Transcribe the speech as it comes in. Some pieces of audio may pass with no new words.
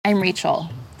I'm Rachel,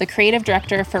 the creative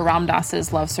director for Ram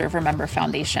Dass's Love Serve Remember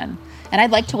Foundation, and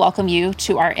I'd like to welcome you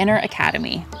to our Inner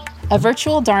Academy, a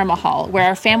virtual Dharma hall where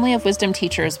our family of wisdom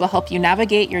teachers will help you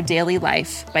navigate your daily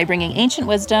life by bringing ancient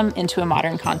wisdom into a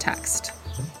modern context.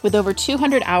 With over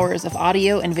 200 hours of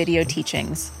audio and video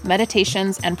teachings,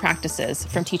 meditations, and practices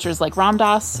from teachers like Ram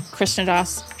Dass, Krishna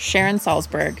Das, Sharon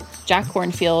Salzberg, Jack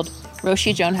Kornfield,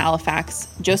 Roshi Joan Halifax,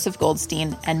 Joseph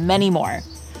Goldstein, and many more,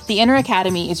 the Inner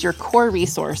Academy is your core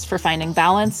resource for finding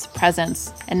balance,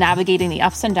 presence, and navigating the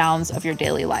ups and downs of your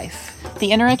daily life.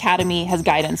 The Inner Academy has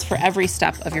guidance for every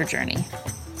step of your journey.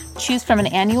 Choose from an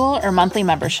annual or monthly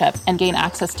membership and gain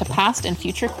access to past and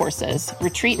future courses,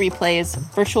 retreat replays,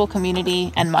 virtual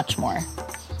community, and much more.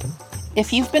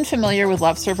 If you've been familiar with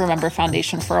Love Serve Remember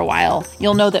Foundation for a while,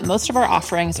 you'll know that most of our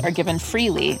offerings are given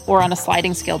freely or on a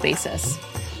sliding scale basis.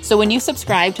 So when you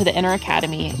subscribe to the Inner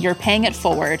Academy, you're paying it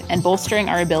forward and bolstering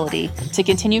our ability to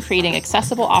continue creating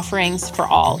accessible offerings for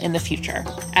all in the future,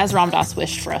 as Ram Dass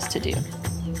wished for us to do.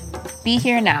 Be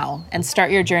here now and start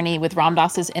your journey with Ram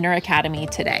Dass's Inner Academy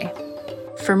today.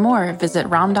 For more, visit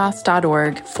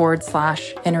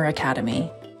ramdass.org/Inner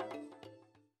Academy.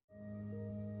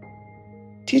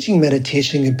 Teaching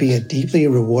meditation can be a deeply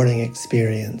rewarding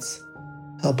experience.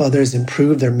 Help others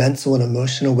improve their mental and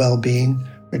emotional well-being,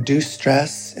 reduce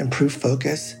stress, improve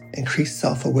focus, increase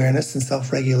self-awareness and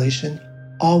self-regulation,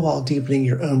 all while deepening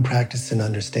your own practice and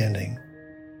understanding.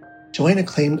 Join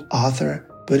acclaimed author,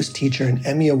 Buddhist teacher, and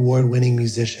Emmy Award-winning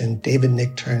musician David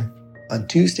Nichtern on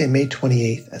Tuesday, May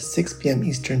 28th at 6 p.m.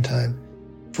 Eastern Time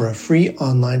for a free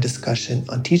online discussion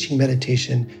on teaching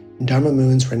meditation in Dharma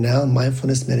Moon's renowned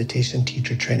mindfulness meditation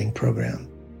teacher training program.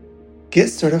 Get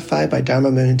certified by Dharma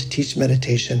Moon to teach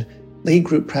meditation, lead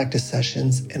group practice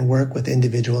sessions, and work with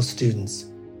individual students.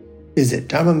 Visit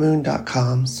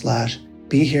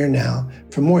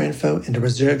dharmamoon.com/BeHereNow for more info and to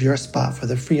reserve your spot for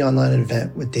the free online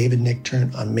event with David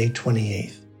Nichtern on May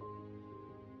 28th.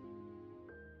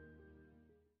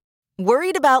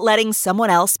 Worried about letting someone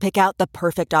else pick out the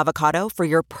perfect avocado for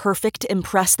your perfect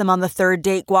impress them on the third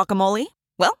date guacamole?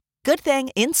 Well, good thing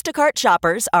Instacart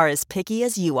shoppers are as picky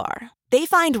as you are. They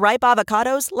find ripe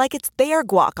avocados like it's their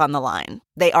guac on the line.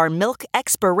 They are milk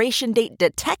expiration date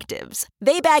detectives.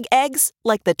 They bag eggs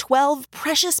like the 12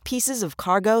 precious pieces of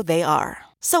cargo they are.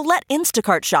 So let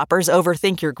Instacart shoppers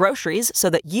overthink your groceries so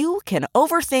that you can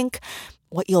overthink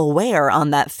what you'll wear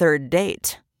on that third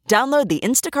date. Download the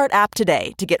Instacart app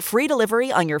today to get free delivery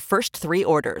on your first 3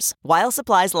 orders, while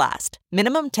supplies last.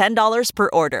 Minimum $10 per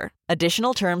order.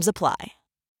 Additional terms apply.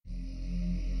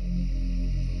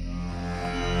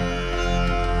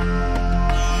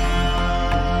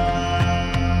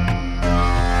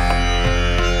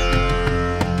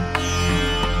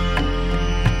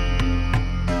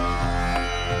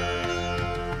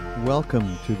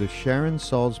 Welcome to the Sharon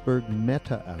Salzberg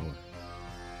Metta Hour.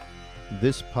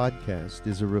 This podcast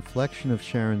is a reflection of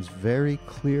Sharon's very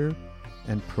clear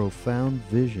and profound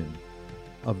vision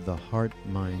of the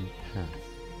heart-mind path.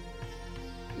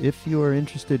 If you are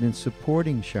interested in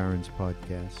supporting Sharon's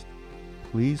podcast,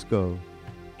 please go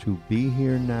to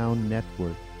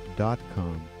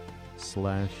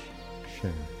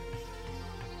BeHereNowNetwork.com/Sharon.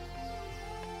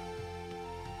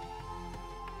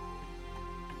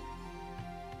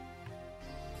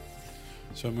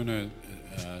 So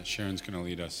Sharon's going to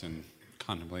lead us in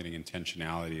contemplating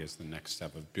intentionality as the next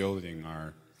step of building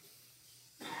our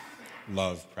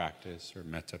love practice or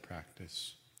metta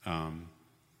practice.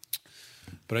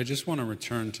 But I just want to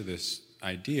return to this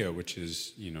idea, which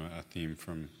is, a theme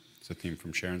from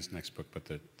Sharon's next book, but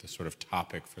the sort of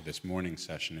topic for this morning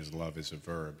session is love is a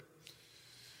verb.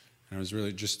 And I was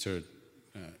really just to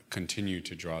continue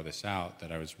to draw this out,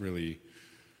 that I was really,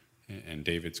 and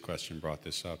David's question brought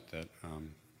this up, that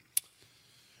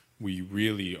we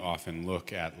really often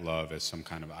look at love as some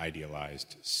kind of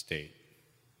idealized state,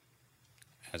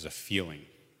 as a feeling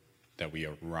that we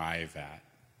arrive at,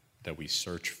 that we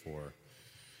search for.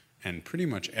 And pretty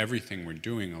much everything we're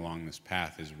doing along this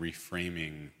path is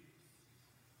reframing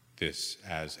this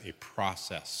as a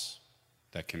process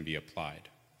that can be applied.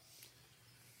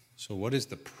 So what is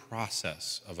the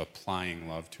process of applying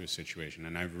love to a situation?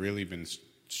 And I've really been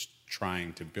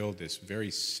trying to build this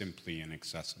very simply and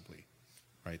accessibly,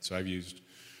 right? So I've used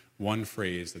one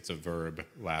phrase that's a verb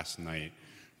last night,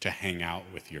 to hang out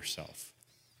with yourself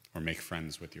or make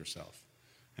friends with yourself.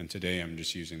 And today I'm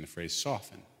just using the phrase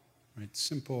soften, right?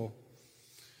 Simple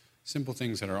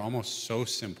things that are almost so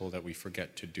simple that we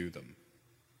forget to do them,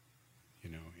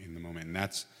 in the moment. And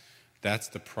that's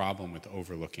the problem with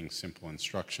overlooking simple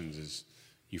instructions, is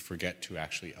you forget to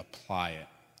actually apply it.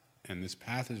 And this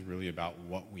path is really about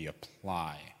what we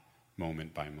apply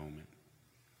moment by moment.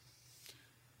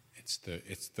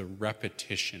 It's the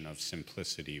repetition of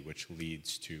simplicity which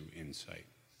leads to insight.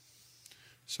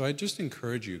 So I just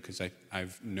encourage you, because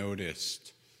I've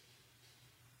noticed,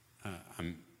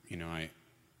 I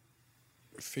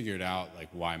figured out like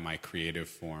why my creative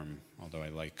form, although I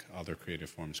like other creative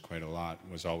forms quite a lot,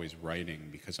 was always writing,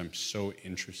 because I'm so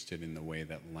interested in the way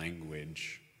that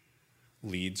language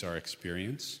leads our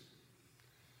experience.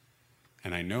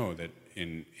 And I know that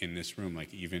in this room,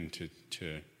 like even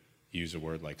to use a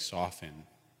word like soften,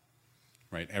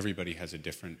 right? Everybody has a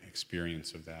different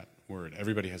experience of that word.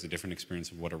 Everybody has a different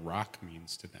experience of what a rock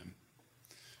means to them.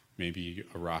 Maybe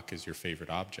a rock is your favorite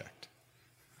object.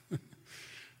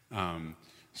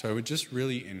 So I would just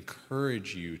really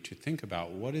encourage you to think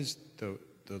about what is the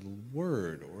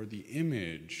word or the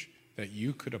image that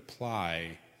you could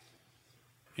apply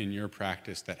in your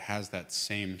practice that has that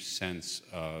same sense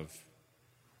of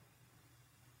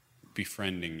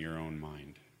befriending your own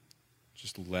mind.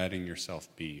 Just letting yourself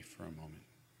be for a moment.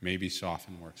 Maybe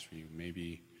soften works for you.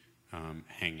 Maybe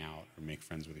hang out or make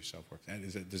friends with yourself works.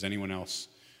 Does anyone else,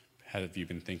 have you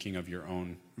been thinking of your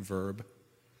own verb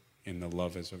in the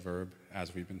love as a verb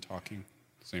as we've been talking?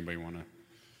 Does anybody want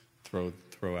to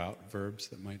throw out verbs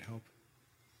that might help?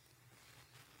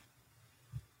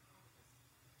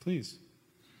 Please.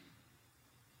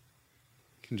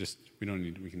 We can just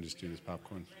do this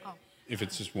popcorn. Oh. If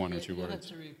it's just one or two words. Have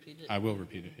to repeat it. I will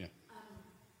repeat it, yeah.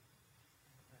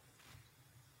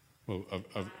 Well,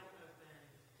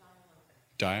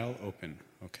 dial open,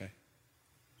 okay.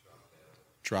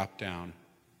 Drop down.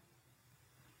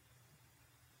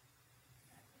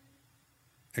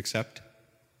 Accept.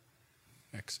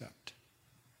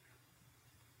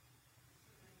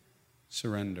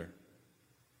 Surrender.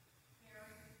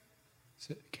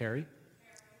 Carry.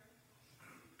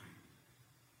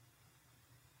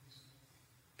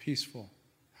 Peaceful.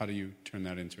 How do you turn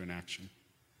that into an action?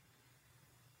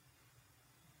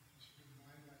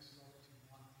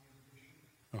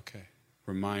 Okay.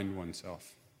 Remind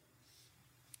oneself.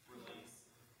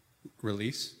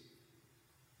 Release.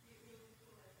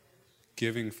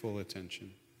 Giving full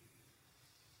attention.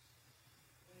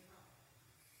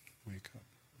 Wake up.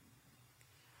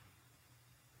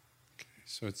 Okay.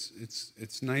 So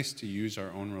it's nice to use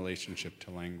our own relationship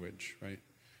to language, right?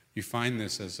 You find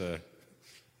this I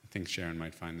think Sharon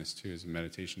might find this too as a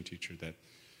meditation teacher, that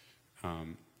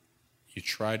you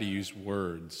try to use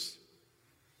words,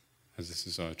 as this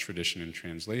is a tradition in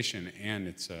translation, and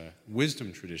it's a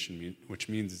wisdom tradition, which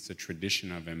means it's a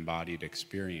tradition of embodied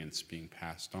experience being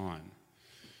passed on.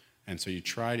 And so you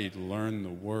try to learn the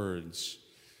words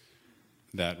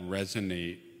that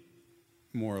resonate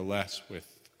more or less with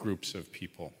groups of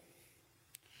people.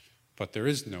 But there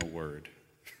is no word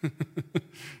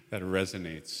that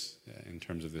resonates in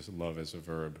terms of this love as a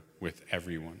verb with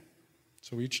everyone.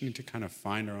 So we each need to kind of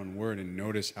find our own word and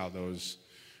notice how those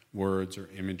words or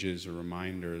images or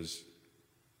reminders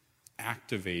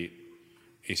activate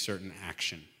a certain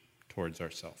action towards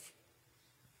ourselves.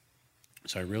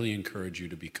 So I really encourage you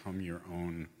to become your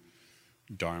own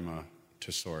Dharma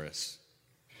thesaurus.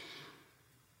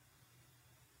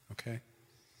 Okay?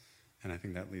 And I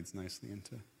think that leads nicely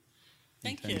into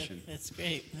intention. Thank you. That's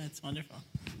great. That's wonderful.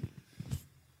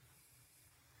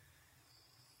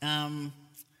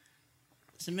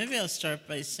 So maybe I'll start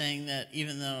by saying that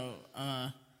even though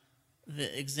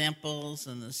the examples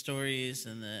and the stories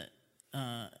and the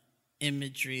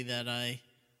imagery that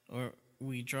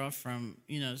we draw from,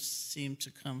 seem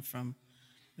to come from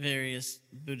various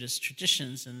Buddhist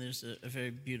traditions, and there's a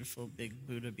very beautiful big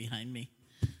Buddha behind me.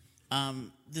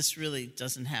 This really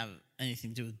doesn't have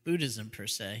anything to do with Buddhism per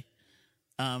se.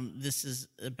 This is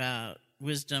about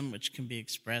wisdom, which can be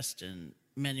expressed in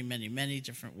many, many, many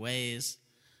different ways,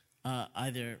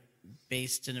 either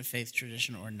based in a faith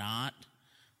tradition or not.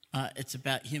 It's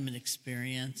about human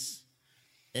experience.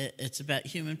 It's about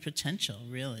human potential,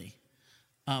 really.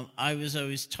 I was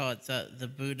always taught that the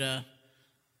Buddha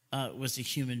was a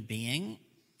human being,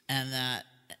 and that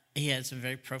he had some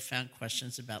very profound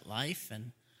questions about life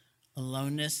and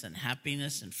aloneness and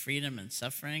happiness and freedom and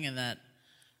suffering, and that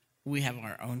we have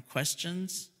our own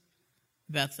questions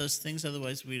about those things.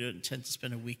 Otherwise, we don't tend to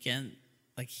spend a weekend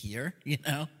like here,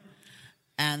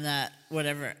 And that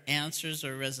whatever answers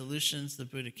or resolutions the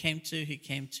Buddha came to, he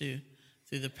came to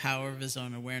through the power of his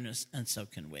own awareness, and so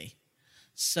can we.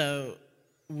 So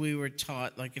we were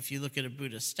taught, like if you look at a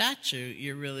Buddha statue,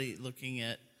 you're really looking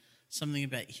at something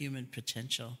about human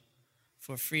potential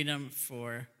for freedom,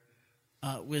 for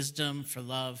wisdom, for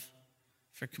love,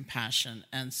 for compassion.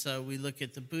 And so we look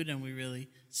at the Buddha and we really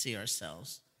see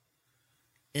ourselves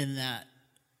in that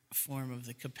form of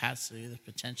the capacity, the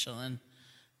potential.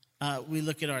 we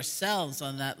look at ourselves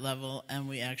on that level and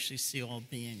we actually see all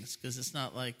beings, because it's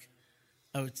not like,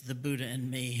 oh, it's the Buddha and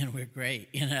me and we're great,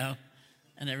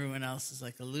 and everyone else is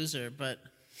like a loser. But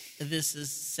this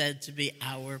is said to be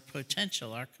our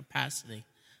potential, our capacity,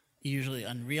 usually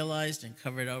unrealized and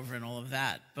covered over and all of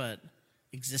that, but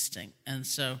existing. And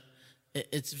so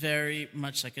it's very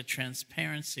much like a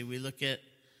transparency. We look at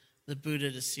the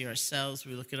Buddha to see ourselves.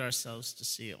 We look at ourselves to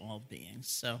see all beings.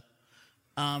 So,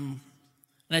 and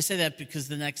I say that because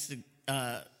the next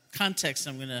context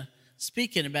I'm going to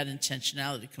speak in about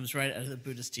intentionality comes right out of the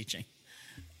Buddhist teaching.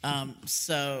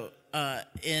 So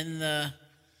in the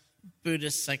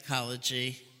Buddhist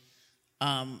psychology,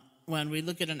 when we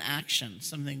look at an action,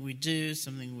 something we do,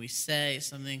 something we say,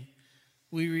 something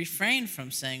we refrain from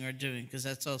saying or doing, because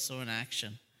that's also an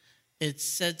action, it's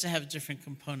said to have different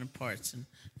component parts. And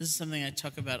this is something I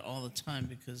talk about all the time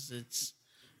because it's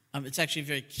actually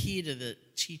very key to the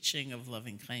teaching of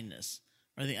loving kindness,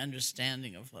 or the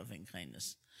understanding of loving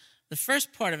kindness. The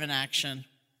first part of an action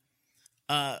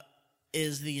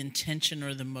is the intention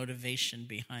or the motivation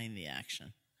behind the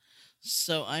action.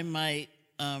 So I might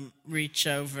reach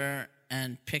over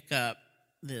and pick up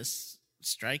this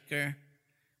striker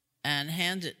and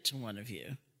hand it to one of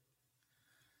you.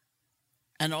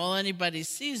 And all anybody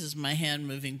sees is my hand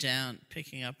moving down,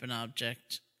 picking up an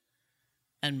object,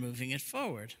 and moving it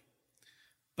forward.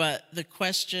 But the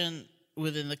question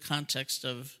within the context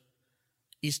of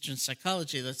Eastern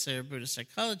psychology, let's say, or Buddhist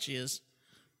psychology, is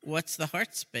what's the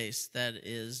heart space that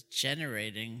is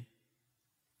generating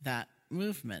that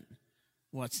movement?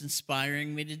 What's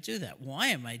inspiring me to do that? Why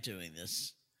am I doing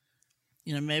this?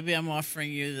 Maybe I'm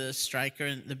offering you the striker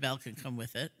and the bell can come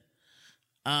with it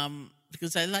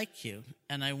because I like you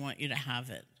and I want you to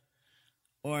have it.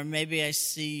 Or maybe I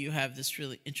see you have this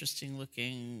really interesting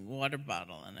looking water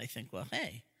bottle and I think, well,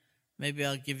 hey, maybe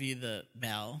I'll give you the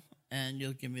bell and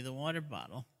you'll give me the water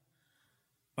bottle.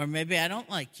 Or maybe I don't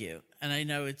like you and I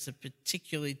know it's a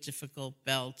particularly difficult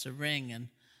bell to ring and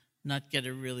not get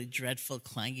a really dreadful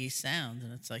clangy sound.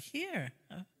 And it's like, here,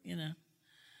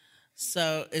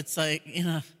 So it's like,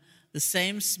 the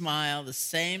same smile, the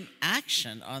same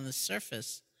action on the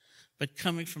surface, but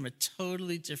coming from a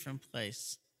totally different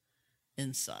place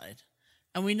inside.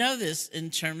 And we know this in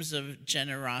terms of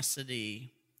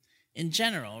generosity in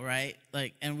general, right?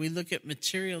 And we look at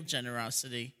material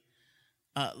generosity,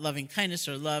 loving kindness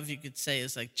or love, you could say,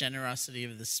 is like generosity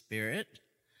of the spirit.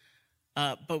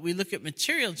 But we look at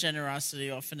material generosity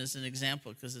often as an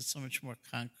example because it's so much more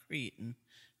concrete and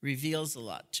reveals a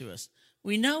lot to us.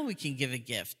 We know we can give a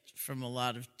gift from a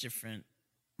lot of different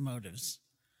motives.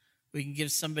 We can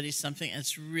give somebody something and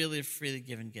it's really a freely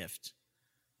given gift.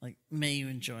 Like, may you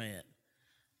enjoy it.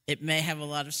 It may have a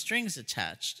lot of strings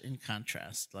attached in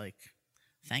contrast, like,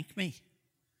 thank me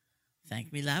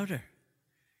louder,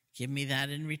 give me that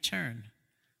in return,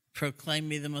 proclaim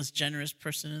me the most generous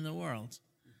person in the world,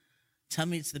 tell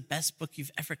me it's the best book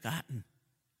you've ever gotten,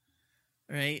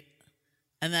 right?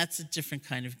 And that's a different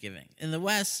kind of giving. In the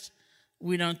West,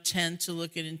 we don't tend to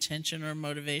look at intention or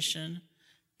motivation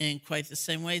in quite the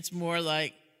same way. It's more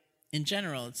like, in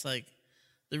general, it's like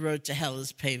the road to hell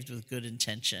is paved with good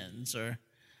intentions. Or,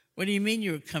 what do you mean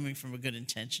you were coming from a good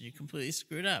intention? You completely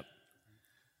screwed up,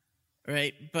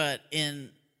 right? But in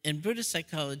Buddhist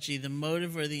psychology, the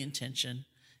motive or the intention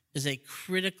is a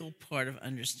critical part of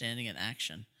understanding an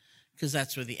action, because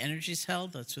that's where the energy is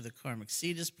held, that's where the karmic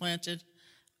seed is planted.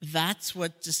 That's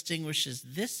what distinguishes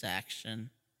this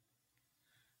action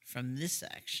from this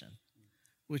action,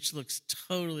 which looks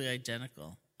totally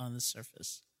identical on the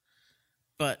surface,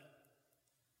 but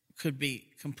could be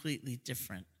completely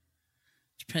different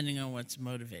depending on what's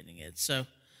motivating it. So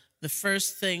the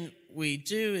first thing we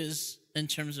do is, in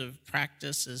terms of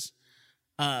practice, is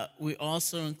we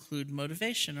also include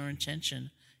motivation or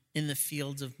intention in the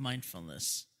field of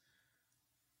mindfulness.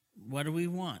 What do we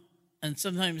want? And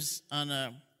sometimes and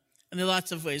there are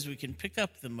lots of ways we can pick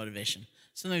up the motivation.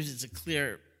 Sometimes it's a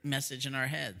clear message in our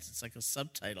heads. It's like a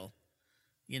subtitle,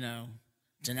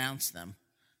 denounce them,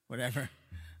 whatever.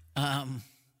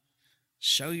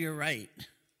 Show you're right.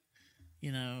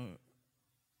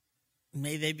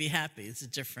 May they be happy. It's a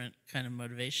different kind of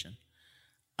motivation.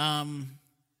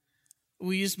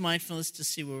 We use mindfulness to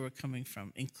see where we're coming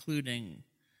from, including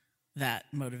that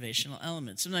motivational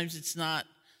element. Sometimes it's not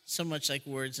so much like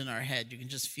words in our head. You can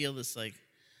just feel this like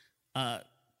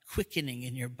quickening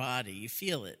in your body. You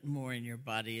feel it more in your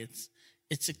body.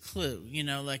 It's a clue.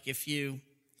 Like if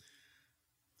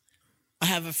I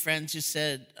have a friend who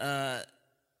said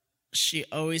she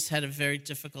always had a very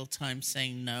difficult time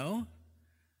saying no.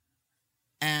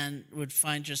 and would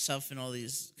find herself in all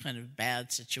these kind of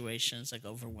bad situations, like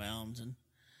overwhelmed and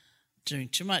doing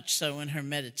too much. So in her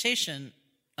meditation,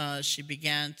 she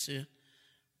began to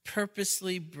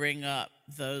purposely bring up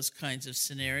those kinds of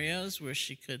scenarios where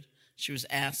she was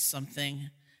asked something,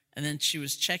 and then she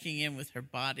was checking in with her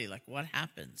body, like, what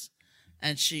happens?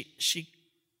 And she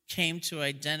came to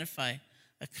identify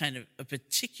a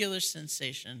particular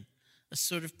sensation, a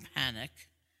sort of panic.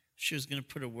 She was going to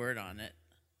put a word on it.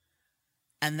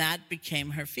 And that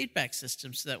became her feedback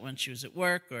system, so that when she was at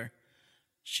work or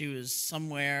she was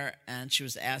somewhere and she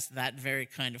was asked that very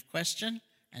kind of question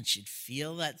and she'd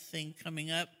feel that thing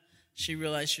coming up, she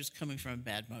realized she was coming from a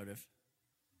bad motive.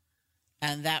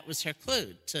 And that was her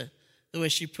clue. The way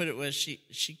she put it was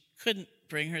she couldn't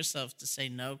bring herself to say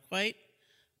no quite,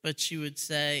 but she would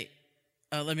say,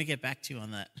 let me get back to you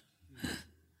on that.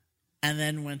 And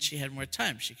then when she had more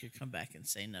time, she could come back and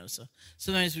say no. So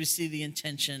sometimes we see the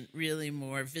intention really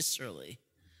more viscerally.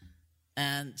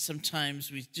 And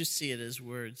sometimes we do see it as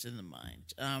words in the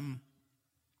mind.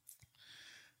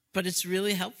 But it's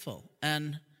really helpful.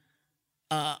 And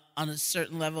on a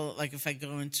certain level, like if I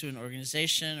go into an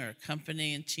organization or a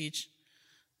company and teach,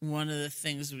 one of the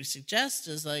things we suggest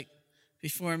is, like,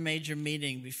 before a major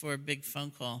meeting, before a big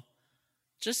phone call,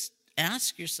 just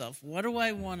ask yourself, what do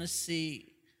I want to see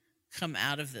come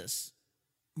out of this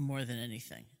more than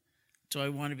anything? Do I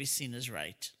want to be seen as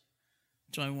right?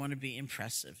 Do I want to be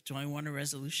impressive? Do I want a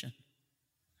resolution?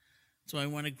 Do I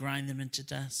want to grind them into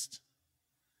dust?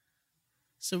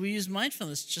 So we use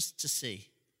mindfulness just to see.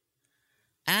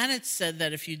 And it's said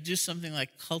that if you do something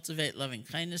like cultivate loving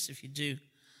kindness, if you do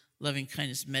loving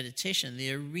kindness meditation,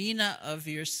 the arena of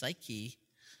your psyche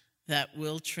that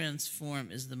will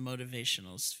transform is the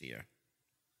motivational sphere.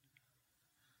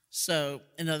 So,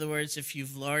 in other words, if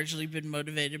you've largely been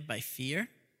motivated by fear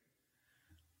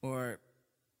or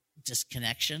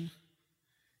disconnection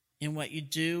in what you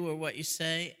do or what you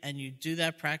say, and you do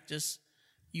that practice,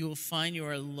 you will find you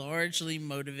are largely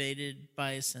motivated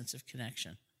by a sense of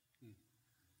connection.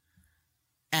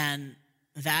 And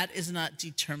that is not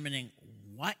determining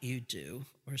what you do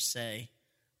or say,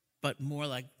 but more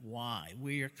like why,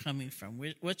 where you're coming from.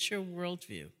 What's your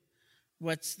worldview?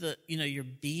 What's your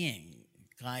being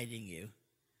guiding you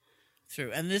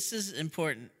through? And this is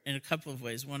important in a couple of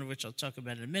ways, one of which I'll talk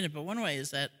about in a minute. But one way is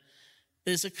that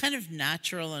there's a kind of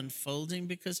natural unfolding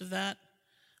because of that.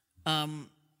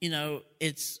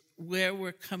 It's where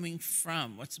we're coming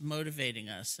from, what's motivating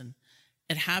us. And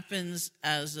it happens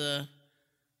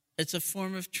it's a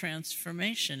form of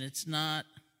transformation. It's not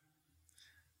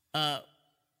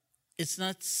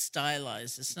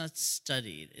stylized. It's not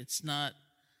studied. It's not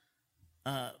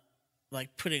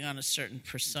like putting on a certain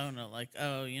persona, like,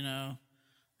 I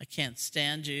can't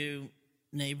stand you,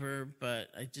 neighbor, but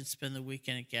I did spend the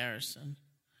weekend at Garrison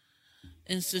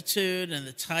Institute, and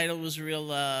the title was Real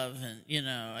Love, and,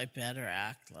 I better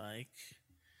act like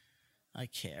I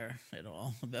care at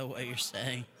all about what you're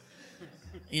saying.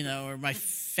 Or my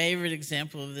favorite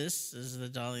example of this is the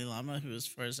Dalai Lama, who, as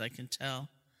far as I can tell,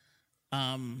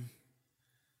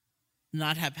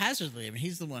 not haphazardly. I mean,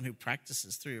 he's the one who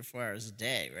practices 3 or 4 hours a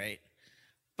day, right?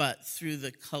 But through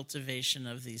the cultivation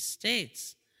of these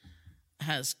states,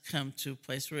 has come to a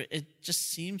place where it just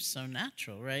seems so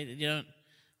natural, right?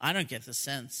 I don't get the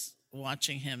sense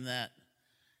watching him that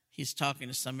he's talking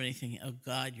to somebody thinking, oh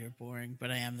God, you're boring, but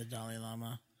I am the Dalai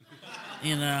Lama.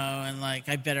 And like,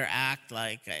 I better act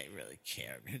like I really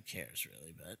care. Who cares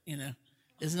really? But,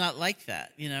 it's not like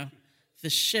that, The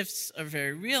shifts are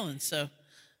very real. And so,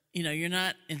 you're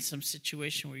not in some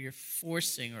situation where you're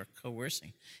forcing or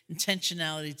coercing.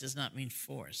 Intentionality does not mean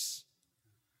force,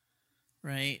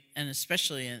 right? And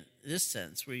especially in this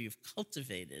sense, where you've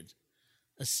cultivated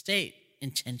a state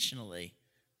intentionally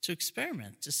to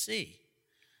experiment, to see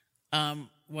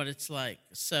what it's like.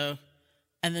 So,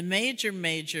 and the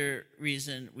major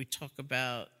reason we talk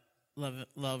about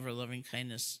love or loving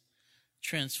kindness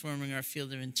transforming our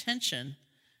field of intention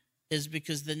is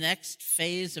because the next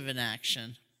phase of an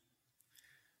action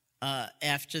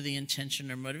after the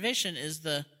intention or motivation is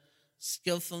the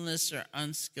skillfulness or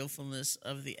unskillfulness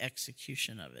of the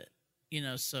execution of it.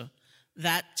 So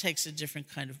that takes a different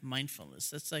kind of mindfulness.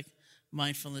 That's like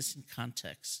mindfulness in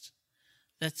context.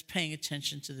 That's paying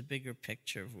attention to the bigger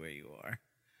picture of where you are.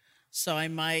 So I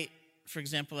might, for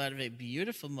example, out of a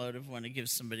beautiful motive, want to give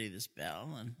somebody this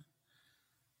bell and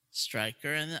strike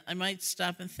her, and I might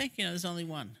stop and think, there's only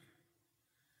one.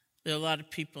 There are a lot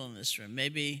of people in this room.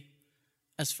 Maybe,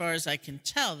 as far as I can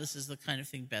tell, this is the kind of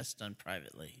thing best done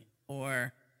privately.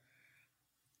 Or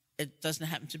it doesn't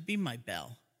happen to be my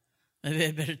bell. Maybe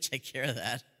I better take care of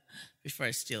that before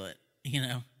I steal it,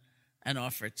 and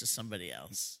offer it to somebody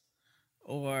else.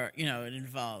 Or, it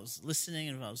involves listening,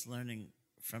 it involves learning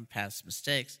from past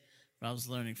mistakes, it involves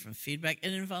learning from feedback,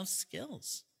 it involves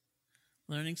skills,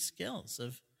 learning skills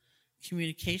of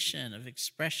communication, of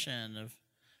expression, of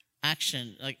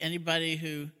action. Like anybody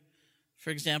who,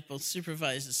 for example,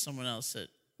 supervises someone else at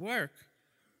work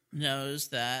knows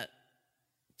that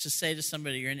to say to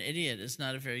somebody you're an idiot is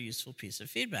not a very useful piece of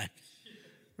feedback,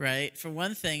 right? For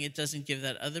one thing, it doesn't give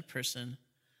that other person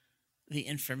the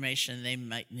information they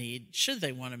might need should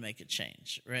they want to make a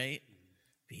change, right?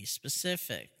 Be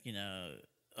specific,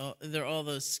 there are all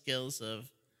those skills of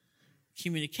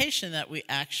communication that we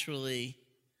actually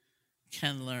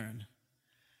can learn.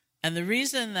 And the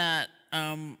reason that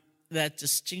that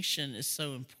distinction is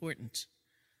so important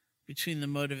between the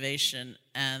motivation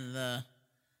and the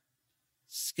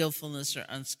skillfulness or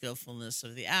unskillfulness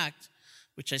of the act,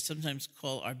 which I sometimes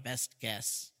call our best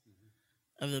guess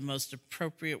of the most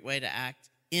appropriate way to act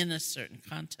in a certain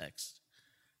context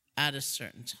at a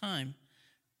certain time,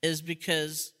 is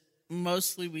because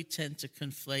mostly we tend to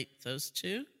conflate those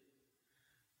two.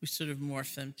 We sort of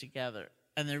morph them together,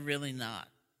 and they're really not.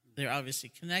 They're obviously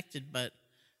connected, but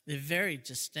they're very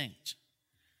distinct.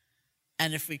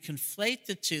 And if we conflate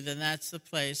the two, then that's the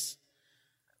place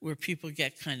where people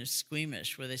get kind of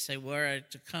squeamish, where they say, were I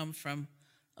to come from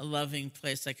a loving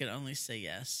place, I could only say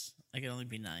yes. I could only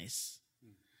be nice.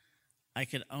 I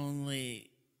could only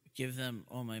give them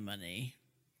all my money.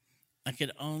 I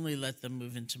could only let them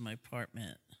move into my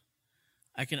apartment.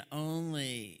 I could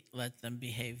only let them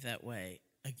behave that way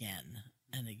again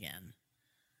and again.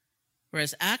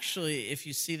 Whereas actually, if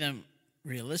you see them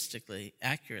realistically,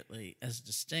 accurately, as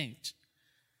distinct,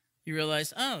 you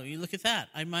realize, oh, you look at that.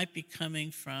 I might be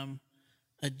coming from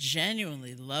a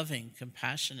genuinely loving,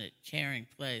 compassionate, caring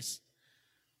place.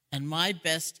 And my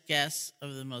best guess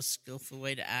of the most skillful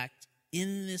way to act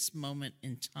in this moment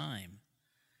in time,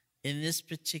 in this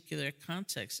particular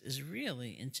context, is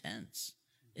really intense.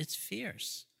 It's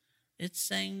fierce. It's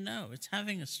saying no. It's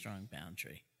having a strong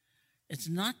boundary. It's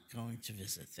not going to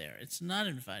visit there. It's not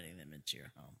inviting them into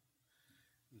your home.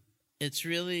 It's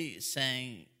really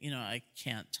saying, I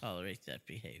can't tolerate that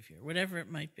behavior, whatever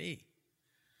it might be.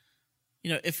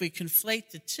 If we conflate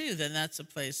the two, then that's a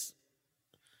place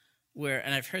where,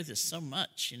 and I've heard this so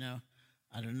much,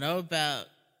 I don't know about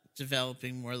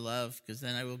developing more love, because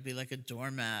then I will be like a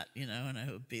doormat, and I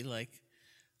will be like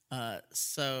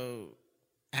so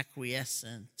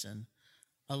acquiescent, and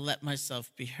I'll let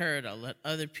myself be hurt. I'll let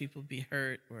other people be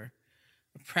hurt or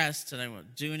oppressed, and I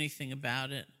won't do anything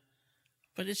about it.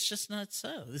 But it's just not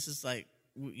so. This is like,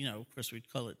 of course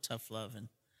we'd call it tough love in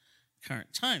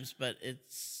current times, but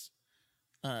it's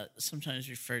sometimes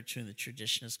referred to in the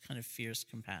tradition as kind of fierce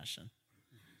compassion.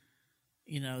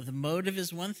 The motive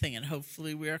is one thing, and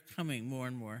hopefully we are coming more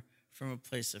and more from a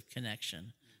place of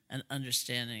connection and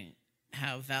understanding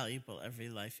how valuable every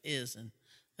life is and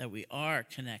that we are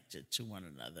connected to one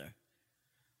another.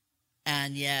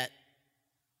 And yet,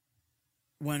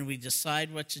 when we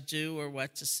decide what to do or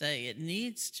what to say, it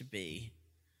needs to be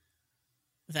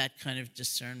that kind of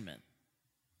discernment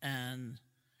and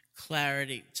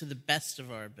clarity to the best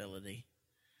of our ability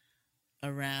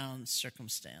around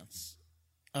circumstance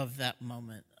of that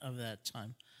moment, of that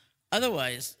time.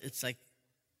 Otherwise, it's like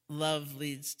love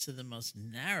leads to the most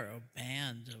narrow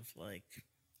band of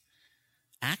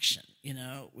action,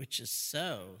 which is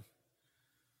so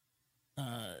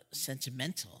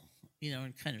sentimental,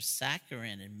 and kind of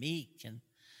saccharine and meek, and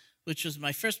which was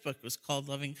my first book was called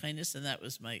Loving Kindness, and that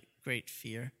was my great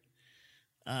fear.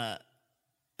 I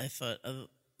thought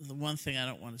the one thing I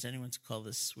don't want is anyone to call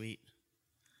this sweet.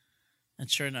 And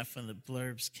sure enough, when the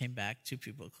blurbs came back, 2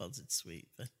 people called it sweet,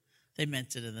 but they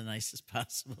meant it in the nicest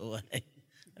possible way.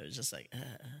 I was just like,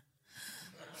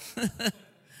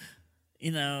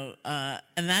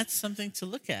 and that's something to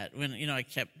look at when, I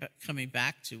kept coming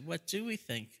back to, what do we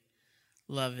think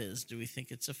love is? Do we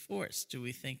think it's a force? Do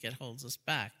we think it holds us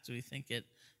back? Do we think it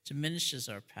diminishes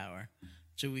our power?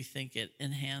 Do we think it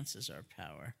enhances our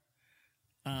power?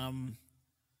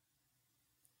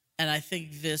 And I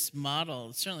think this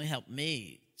model certainly helped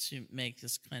me to make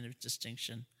this kind of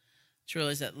distinction, to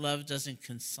realize that love doesn't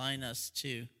consign us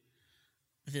to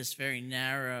this very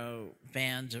narrow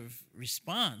band of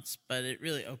response, but it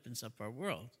really opens up our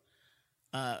world.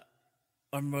 Our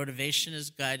motivation is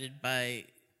guided by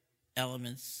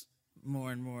elements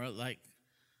more and more like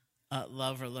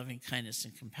love or loving kindness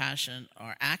and compassion.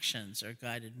 Our actions are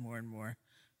guided more and more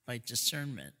by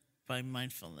discernment, by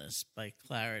mindfulness, by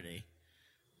clarity,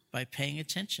 by paying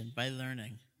attention, by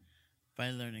learning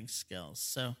skills.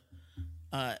 So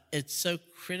it's so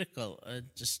critical, a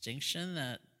distinction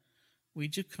that we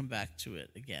do come back to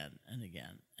it again and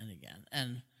again and again.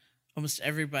 And almost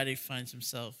everybody finds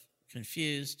himself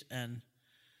confused, and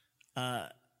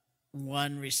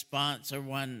one response or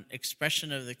one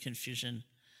expression of the confusion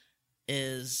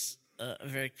is a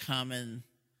very common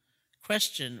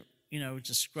question,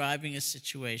 describing a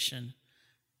situation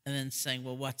and then saying,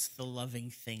 well, what's the loving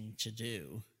thing to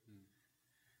do?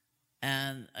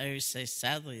 And I always say,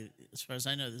 sadly, as far as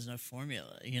I know, there's no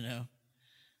formula,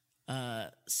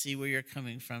 See where you're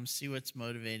coming from, see what's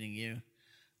motivating you,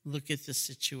 look at the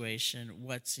situation,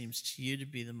 what seems to you to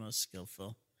be the most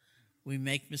skillful. We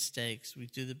make mistakes, we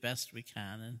do the best we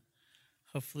can, and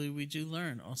hopefully we do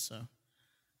learn also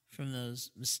from those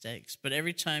mistakes. But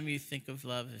every time you think of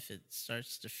love, if it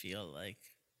starts to feel like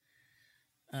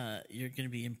you're going to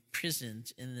be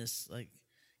imprisoned in this like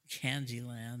candy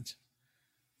land,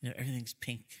 everything's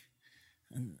pink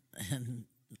and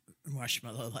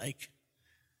marshmallow-like,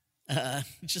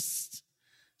 just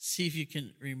see if you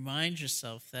can remind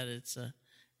yourself that it's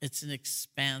an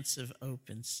expansive,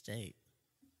 open state.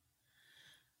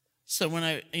 So when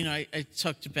I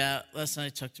talked about, last night I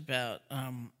talked about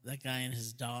that guy and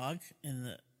his dog in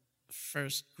the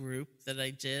first group that I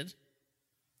did.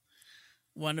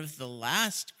 One of the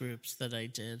last groups that I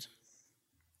did,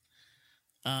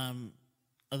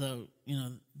 although,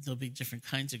 there'll be different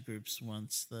kinds of groups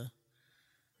once the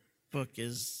book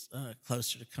is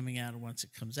closer to coming out or once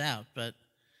it comes out. But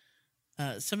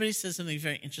somebody said something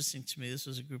very interesting to me. This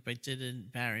was a group I did in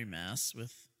Barre, Mass.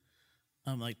 with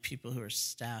like people who are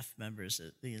staff members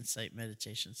at the Insight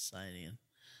Meditation Society and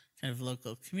kind of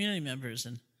local community members.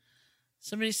 And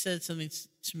somebody said something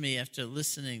to me after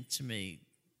listening to me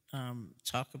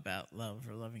talk about love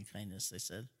or loving kindness. They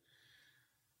said,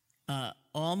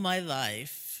 all my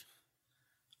life,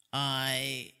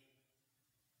 I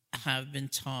have been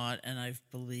taught and I've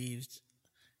believed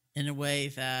in a way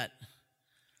that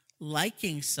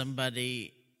liking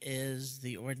somebody is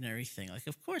the ordinary thing. Like,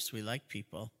 of course we like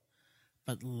people,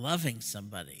 but loving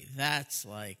somebody, that's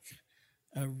like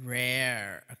a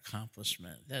rare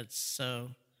accomplishment. That's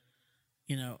so,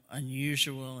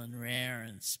 unusual and rare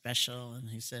and special. And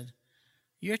he said,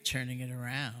 you're turning it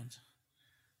around.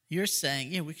 You're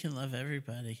saying, yeah, we can love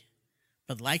everybody,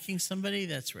 but liking somebody,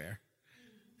 that's rare.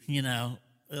 A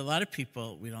lot of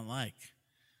people we don't like,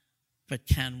 but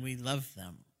can we love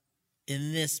them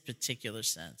in this particular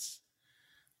sense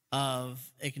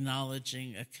of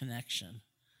acknowledging a connection,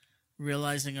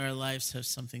 realizing our lives have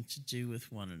something to do with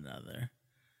one another,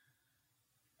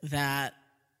 that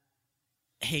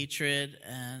hatred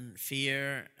and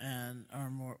fear and our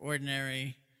more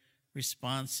ordinary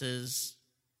responses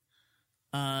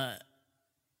are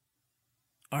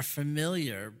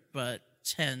familiar but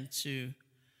tend to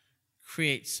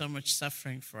create so much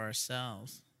suffering for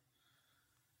ourselves.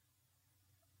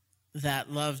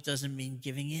 That love doesn't mean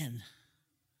giving in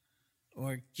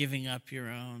or giving up your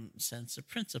own sense of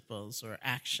principles or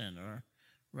action or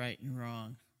right and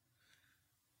wrong.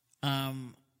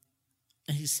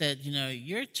 He said,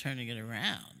 you're turning it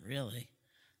around, really.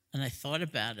 And I thought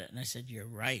about it and I said, you're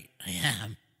right, I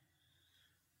am.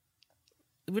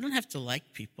 We don't have to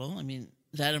like people. I mean,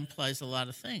 that implies a lot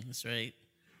of things, right?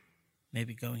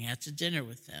 Maybe going out to dinner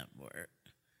with them or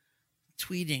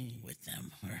tweeting with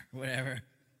them or whatever.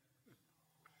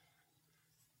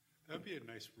 That would be a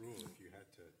nice rule if you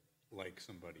had to like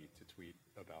somebody to tweet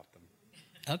about them.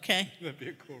 Okay. That'd be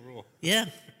a cool rule. Yeah.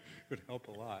 It would help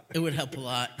a lot. It would help a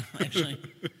lot, actually.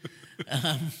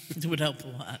 It would help a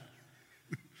lot.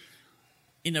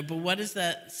 But what is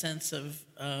that sense of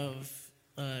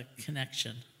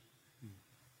connection,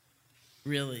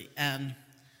 really? And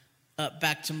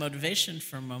back to motivation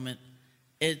for a moment,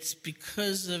 it's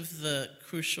because of the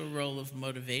crucial role of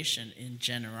motivation in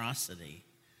generosity,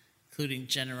 including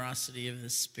generosity of the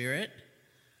spirit.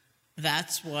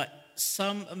 That's what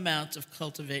some amount of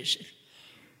cultivation,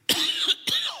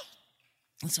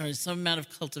 some amount of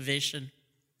cultivation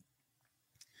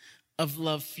of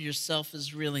love for yourself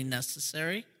is really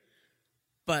necessary,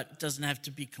 but doesn't have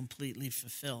to be completely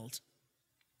fulfilled.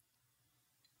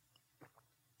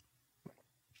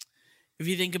 If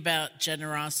you think about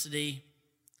generosity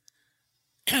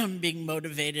being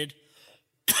motivated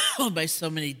by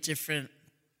so many different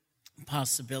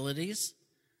possibilities,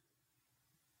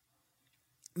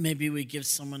 maybe we give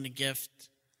someone a gift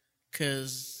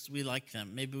because we like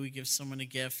them. Maybe we give someone a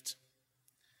gift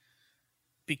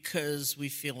because we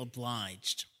feel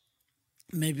obliged.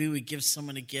 Maybe we give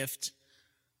someone a gift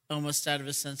almost out of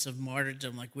a sense of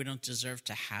martyrdom, like we don't deserve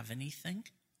to have anything,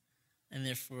 and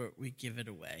therefore we give it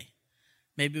away.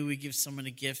 Maybe we give someone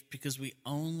a gift because we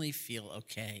only feel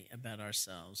okay about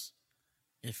ourselves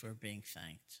if we're being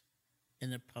thanked.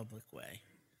 in a public way.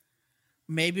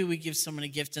 Maybe we give someone a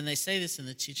gift, and they say this in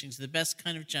the teachings, the best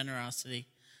kind of generosity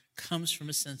comes from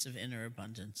a sense of inner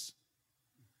abundance.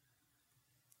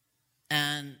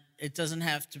 And it doesn't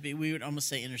have to be, we would almost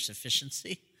say inner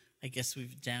sufficiency. I guess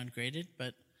we've downgraded,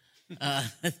 but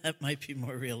that might be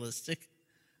more realistic.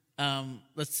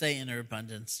 Let's say inner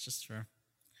abundance, just for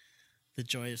the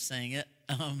joy of saying it.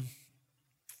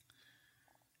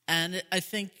 And I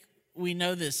think we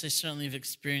know this. I certainly have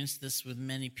experienced this with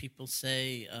many people,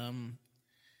 say,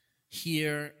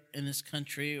 here in this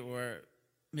country, or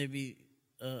maybe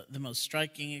the most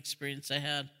striking experience I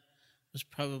had was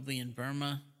probably in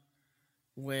Burma,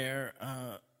 where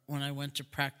when I went to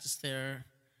practice there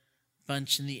a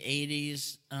bunch in the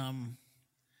 80s,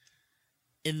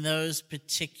 in those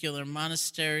particular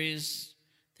monasteries,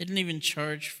 they didn't even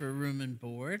charge for room and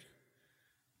board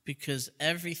because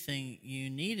everything you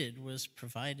needed was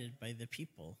provided by the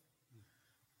people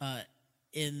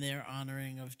in their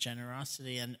honoring of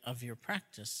generosity and of your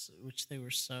practice, which they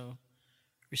were so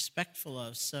respectful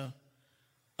of. So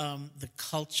the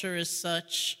culture is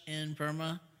such in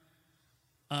Burma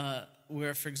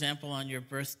where, for example, on your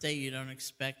birthday, you don't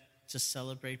expect to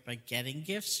celebrate by getting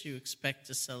gifts. You expect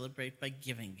to celebrate by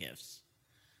giving gifts.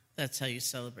 That's how you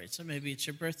celebrate. So maybe it's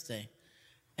your birthday,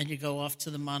 and you go off to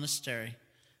the monastery,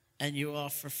 and you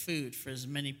offer food for as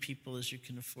many people as you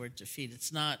can afford to feed.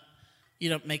 It's not, you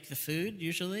don't make the food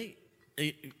usually.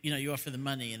 You offer the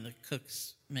money, and the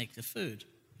cooks make the food.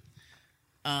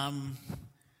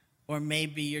 Or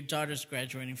maybe your daughter's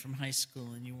graduating from high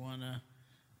school, and you want to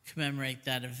commemorate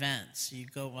that event. So you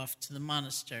go off to the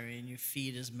monastery and you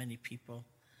feed as many people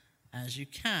as you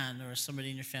can, or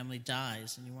somebody in your family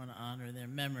dies and you want to honor their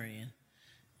memory, and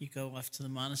you go off to the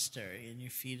monastery and you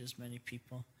feed as many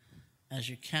people as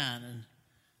you can.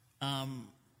 And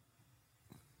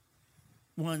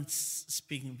once,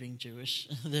 speaking of being Jewish,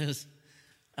 there's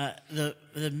the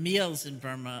meals in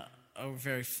Burma are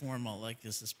very formal. Like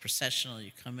there's this processional,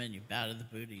 you come in, you bow to the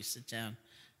Buddha, you sit down.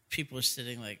 People are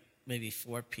sitting like maybe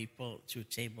 4 people to a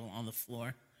table on the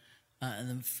floor,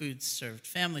 and the food's served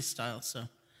family style. So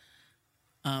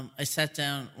I sat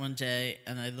down one day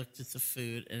and I looked at the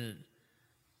food,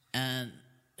 and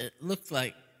it looked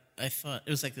like, I thought,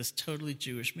 it was like this totally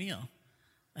Jewish meal.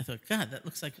 I thought, God, that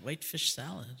looks like white fish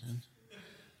salad, and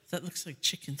that looks like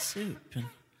chicken soup, and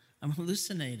I'm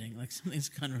hallucinating, like something's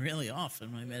gone really off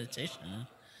in my meditation. And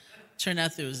it turned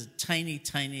out there was a tiny,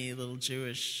 tiny little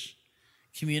Jewish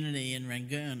community in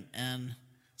Rangoon, and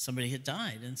somebody had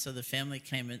died. And so the family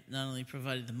came and not only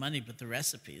provided the money, but the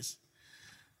recipes.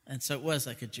 And so it was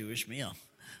like a Jewish meal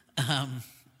in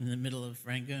the middle of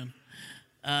Rangoon.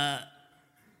 And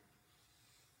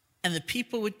the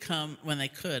people would come when they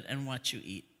could and watch you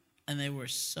eat. And they were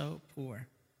so poor.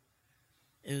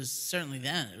 It was certainly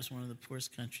then, it was one of the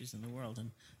poorest countries in the world. And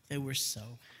they were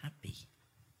so happy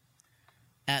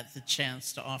at the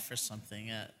chance to offer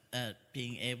something, at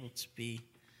being able to be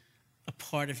a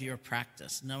part of your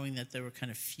practice, knowing that they were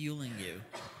kind of fueling you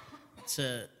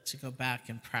to go back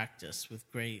and practice with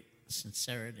great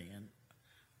sincerity and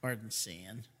ardency.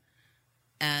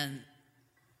 And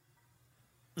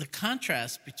the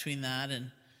contrast between that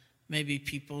and maybe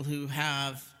people who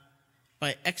have,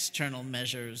 by external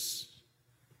measures,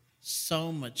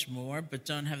 so much more, but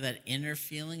don't have that inner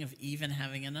feeling of even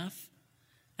having enough,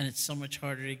 and it's so much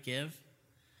harder to give.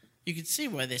 You can see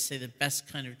why they say the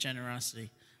best kind of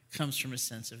generosity comes from a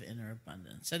sense of inner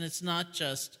abundance. And it's not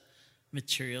just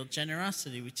material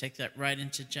generosity. We take that right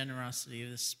into generosity of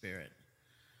the spirit.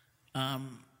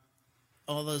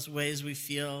 All those ways we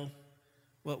feel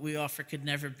what we offer could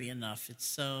never be enough. It's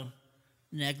so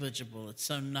negligible. It's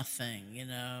so nothing,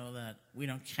 that we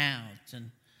don't count. And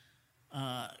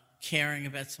caring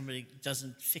about somebody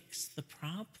doesn't fix the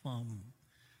problem.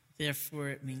 Therefore,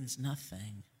 it means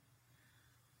nothing.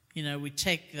 We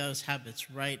take those habits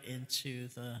right into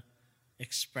the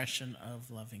expression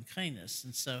of loving kindness.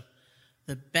 And so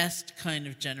the best kind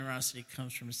of generosity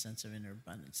comes from a sense of inner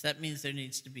abundance. That means there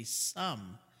needs to be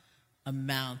some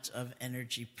amount of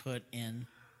energy put in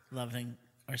loving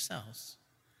ourselves,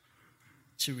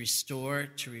 to restore,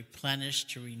 to replenish,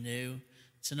 to renew,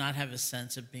 to not have a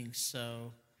sense of being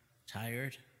so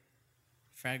tired,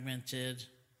 fragmented,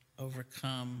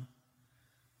 overcome,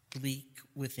 bleak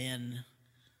within,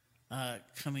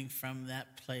 coming from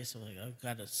that place of like, oh, I've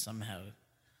got to somehow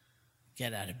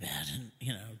get out of bed and,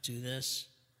 do this.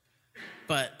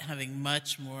 But having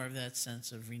much more of that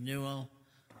sense of renewal,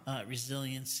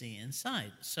 resiliency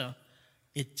inside. So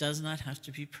it does not have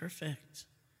to be perfect,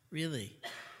 really.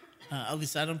 At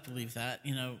least I don't believe that.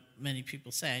 Many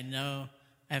people say, I know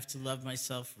I have to love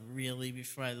myself really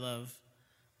before I love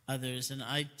others. And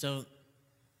I don't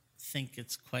think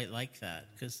it's quite like that,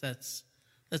 because that's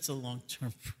a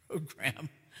long-term program.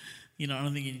 I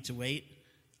don't think you need to wait.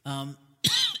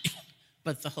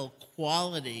 But the whole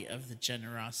quality of the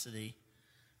generosity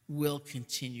will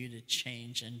continue to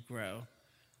change and grow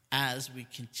as we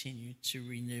continue to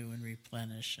renew and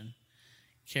replenish and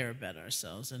care about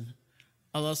ourselves. And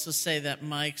I'll also say that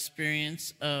my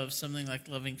experience of something like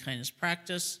loving kindness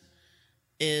practice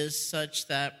is such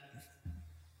that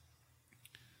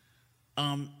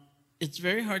it's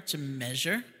very hard to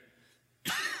measure.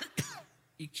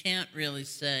 You can't really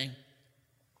say,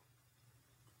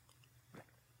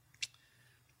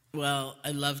 well,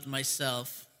 I loved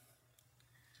myself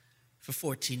for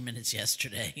 14 minutes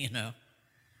yesterday,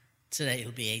 Today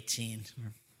it'll be 18.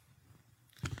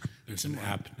 There's an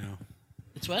app now.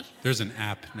 It's what? There's an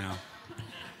app now.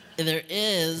 There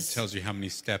is. It tells you how many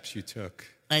steps you took.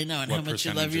 I know, and how much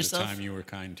you love yourself. What percentage of the time you were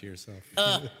kind to yourself.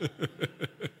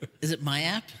 Is it my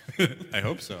app? I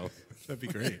hope so. That'd be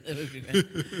great. That would be great.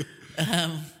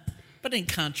 But in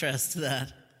contrast to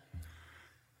that,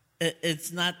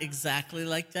 it's not exactly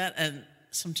like that, and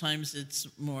sometimes it's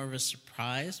more of a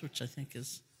surprise, which I think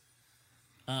is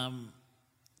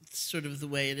sort of the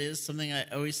way it is. Something I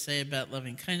always say about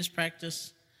loving kindness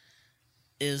practice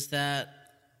is that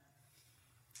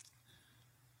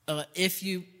if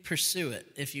you pursue it,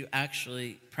 if you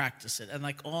actually practice it, and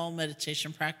like all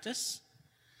meditation practice,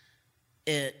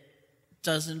 it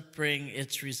doesn't bring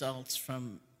its results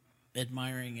from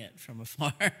admiring it from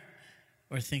afar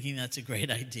or thinking that's a great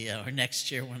idea, or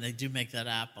next year when they do make that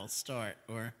app, I'll start,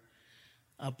 or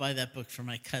I'll buy that book for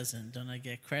my cousin, don't I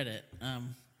get credit?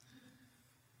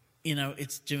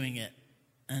 It's doing it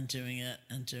and doing it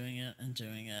and doing it and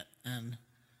doing it and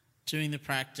doing the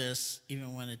practice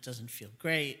even when it doesn't feel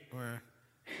great, or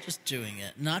just doing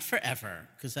it. Not forever,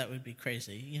 because that would be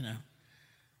crazy,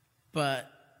 but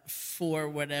for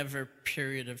whatever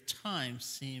period of time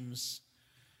seems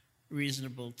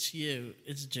reasonable to you,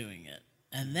 it's doing it.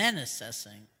 And then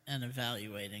assessing and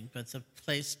evaluating. But the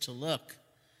place to look,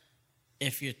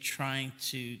 if you're trying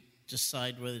to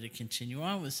decide whether to continue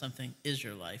on with something, is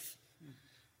your life.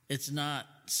 It's not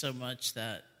so much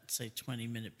that, say,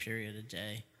 20-minute period a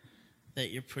day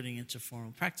that you're putting into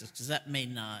formal practice, because that may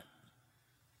not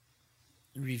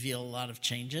reveal a lot of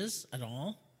changes at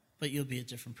all, but you'll be a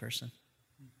different person.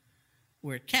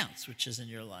 Where it counts, which is in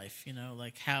your life,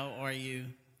 like how are you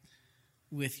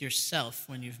with yourself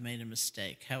when you've made a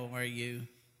mistake? How are you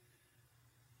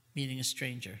meeting a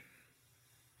stranger?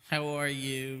 How are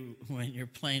you when your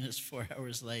plane is 4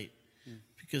 hours late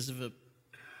because of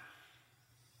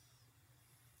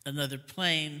another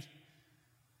plane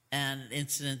and an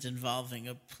incident involving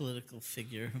a political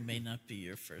figure who may not be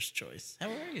your first choice? How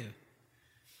are you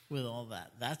with all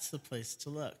that? That's the place to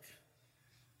look.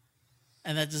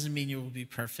 And that doesn't mean you will be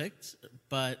perfect,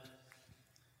 but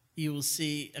you will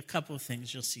see a couple of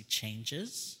things. You'll see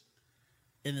changes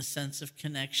in the sense of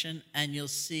connection, and you'll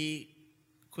see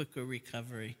quicker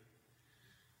recovery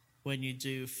when you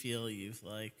do feel you've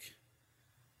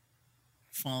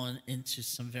fallen into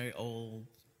some very old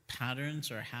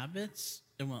patterns or habits.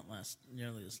 It won't last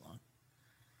nearly as long.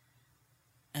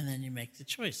 And then you make the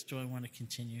choice. Do I want to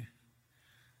continue?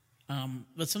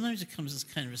 But sometimes it comes as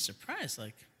kind of a surprise.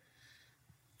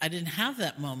 I didn't have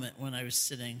that moment when I was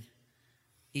sitting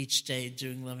each day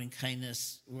doing loving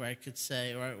kindness where I could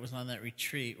say, or I was on that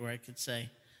retreat where I could say,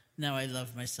 now I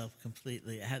love myself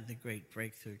completely. I had the great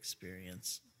breakthrough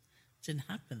experience. It didn't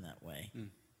happen that way.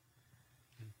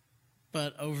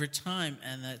 But over time,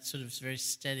 and that sort of very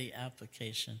steady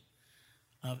application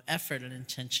of effort and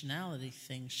intentionality,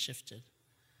 things shifted.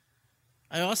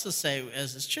 I also say,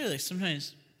 as is true,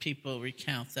 sometimes people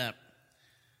recount that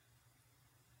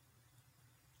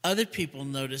other people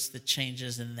notice the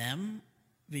changes in them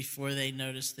before they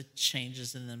notice the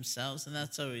changes in themselves, and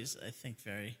that's always, I think,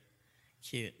 very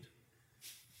cute.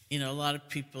 A lot of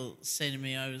people say to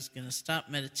me, I was going to stop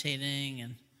meditating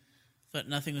and thought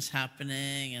nothing was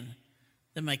happening, and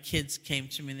then my kids came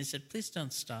to me and they said, please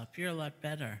don't stop, you're a lot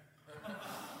better.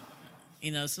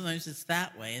 Sometimes it's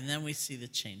that way, and then we see the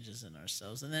changes in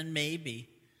ourselves, and then maybe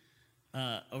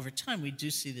over time we do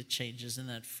see the changes in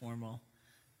that formal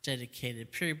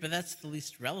dedicated period, but that's the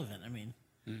least relevant.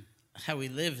 How we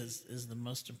live is the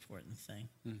most important thing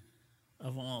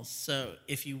of all. So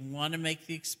if you want to make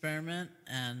the experiment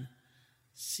and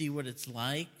see what it's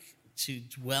like to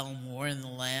dwell more in the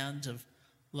land of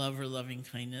love or loving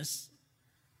kindness,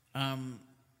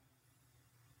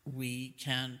 we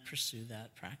can pursue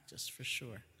that practice for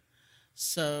sure.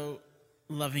 So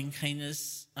loving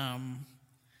kindness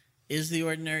is the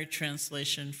ordinary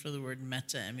translation for the word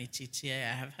metta, M-E-T-T-A.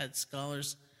 I have had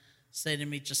scholars say to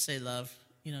me, just say love.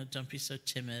 Don't be so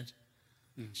timid.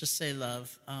 Just say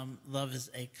love. Love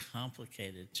is a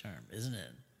complicated term, isn't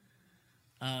it?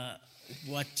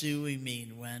 What do we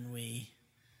mean when we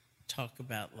talk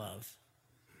about love?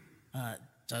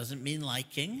 Doesn't mean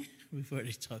liking. We've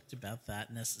already talked about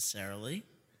that necessarily.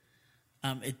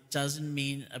 It doesn't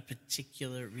mean a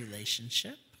particular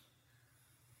relationship,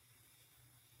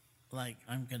 like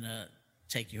I'm going to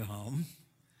take you home.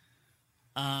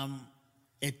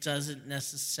 It doesn't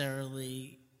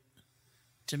necessarily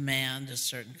demand a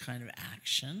certain kind of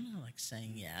action, like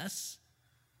saying yes.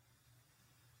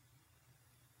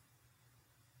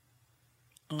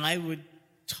 I would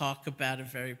talk about a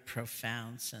very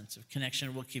profound sense of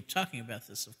connection. We'll keep talking about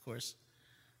this, of course,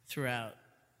 throughout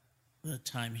the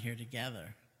time here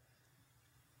together.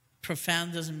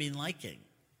 Profound doesn't mean liking,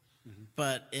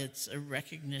 but it's a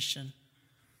recognition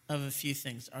of a few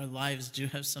things. Our lives do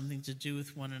have something to do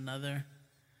with one another,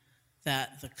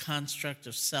 that the construct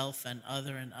of self and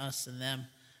other and us and them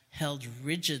held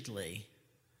rigidly,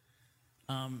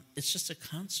 it's just a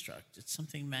construct. It's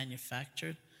something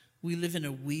manufactured. We live in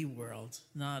a we world,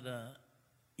 not a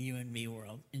you and me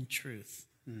world, in truth.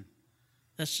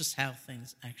 That's just how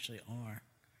things actually are.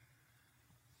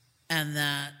 And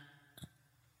that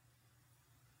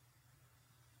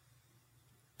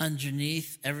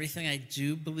underneath everything, I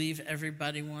do believe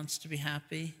everybody wants to be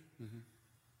happy.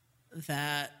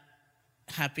 That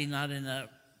happy not in a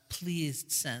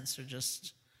pleased sense or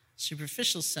just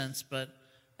superficial sense, but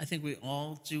I think we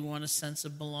all do want a sense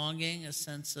of belonging, a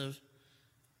sense of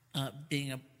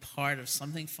being a part of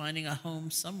something, finding a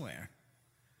home somewhere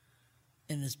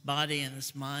in this body, in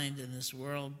this mind, in this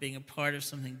world, being a part of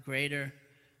something greater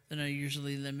than our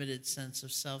usually limited sense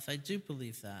of self. I do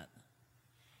believe that.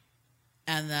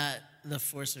 And that the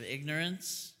force of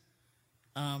ignorance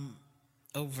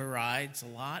overrides a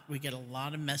lot. We get a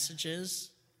lot of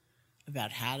messages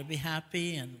about how to be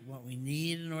happy and what we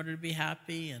need in order to be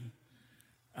happy, and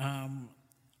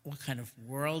what kind of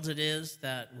world it is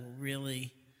that will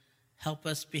really help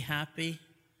us be happy.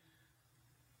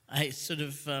 I sort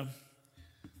of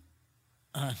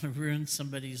ruined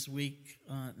somebody's week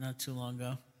not too long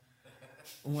ago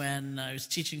when I was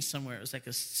teaching somewhere. It was like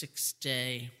a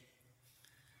 6-day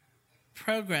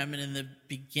program, and in the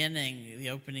beginning,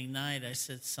 the opening night, I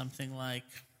said something like,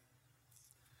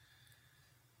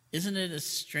 isn't it a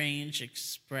strange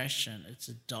expression? It's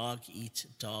a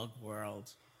dog-eat-dog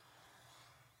world.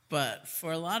 But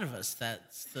for a lot of us,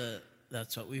 that's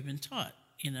what we've been taught,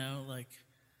 like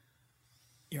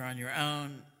you're on your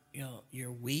own,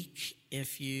 you're weak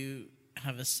if you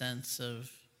have a sense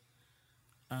of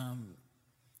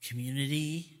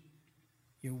community.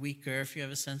 You're weaker if you have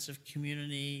a sense of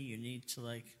community. You need to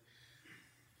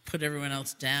put everyone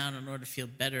else down in order to feel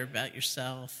better about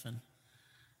yourself. And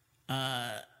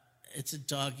it's a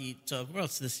dog-eat-dog world.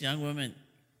 So this young woman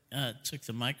took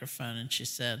the microphone and she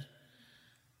said,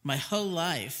 my whole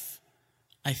life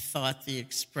I thought the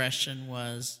expression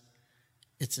was,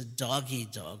 it's a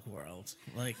dog-eat-dog world.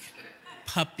 Like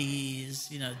puppies,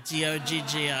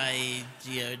 D-O-G-G-I-E,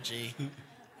 D-O-G.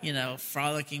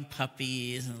 Frolicking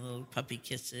puppies and little puppy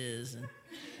kisses, and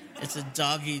it's a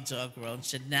dog-eat-dog world. And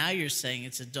she said, now you're saying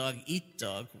it's a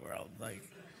dog-eat-dog world.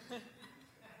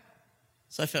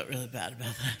 So I felt really bad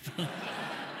about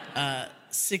that.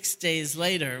 6 days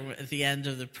later, at the end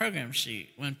of the program, she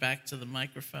went back to the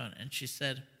microphone and she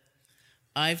said,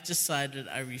 I've decided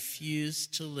I refuse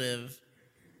to live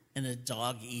in a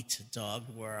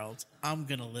dog-eat-dog world. I'm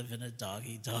going to live in a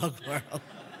dog-eat-dog world.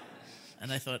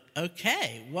 And I thought,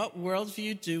 okay, what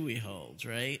worldview do we hold,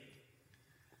 right?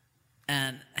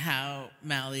 And how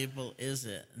malleable is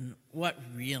it? And what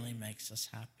really makes us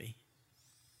happy?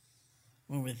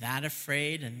 When we're that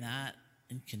afraid and that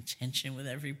in contention with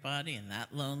everybody and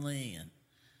that lonely, and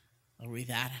are we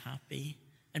that happy?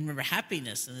 And remember,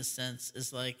 happiness in this sense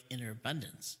is like inner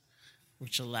abundance,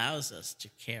 which allows us to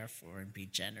care for and be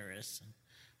generous and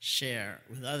share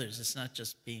with others. It's not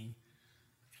just being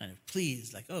kind of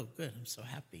pleased, like, oh, good, I'm so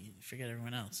happy, forget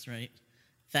everyone else, right?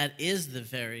 That is the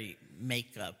very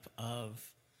makeup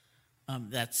of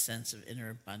that sense of inner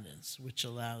abundance, which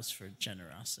allows for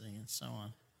generosity and so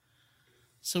on.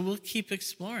 So we'll keep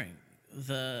exploring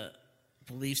the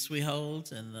beliefs we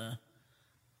hold and the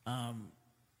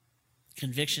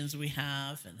convictions we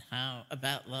have and how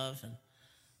about love and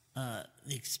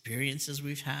the experiences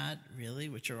we've had, really,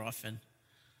 which are often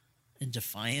in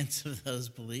defiance of those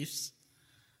beliefs.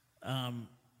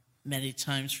 Many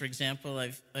times, for example,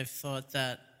 I've thought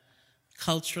that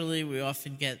culturally we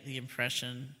often get the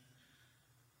impression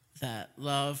that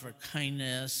love or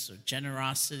kindness or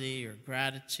generosity or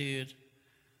gratitude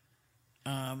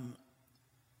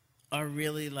are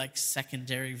really like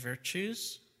secondary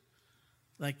virtues.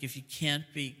 Like if you can't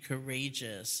be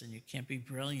courageous and you can't be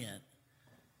brilliant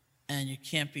and you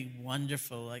can't be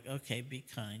wonderful, like, okay, be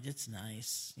kind. It's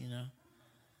nice, you know.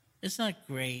 It's not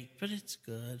great, but it's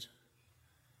good.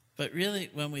 But really,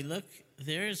 when we look,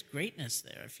 there is greatness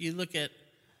there. If you look at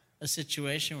a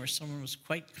situation where someone was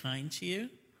quite kind to you,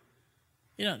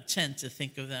 you don't tend to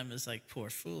think of them as like, poor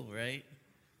fool, right?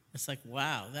 It's like,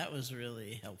 wow, that was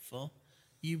really helpful.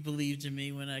 You believed in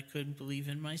me when I couldn't believe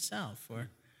in myself. Or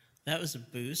that was a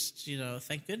boost, you know,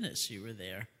 thank goodness you were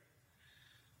there,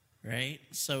 right?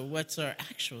 So what's our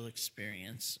actual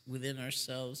experience within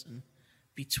ourselves and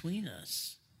between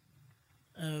us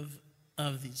of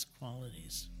these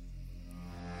qualities?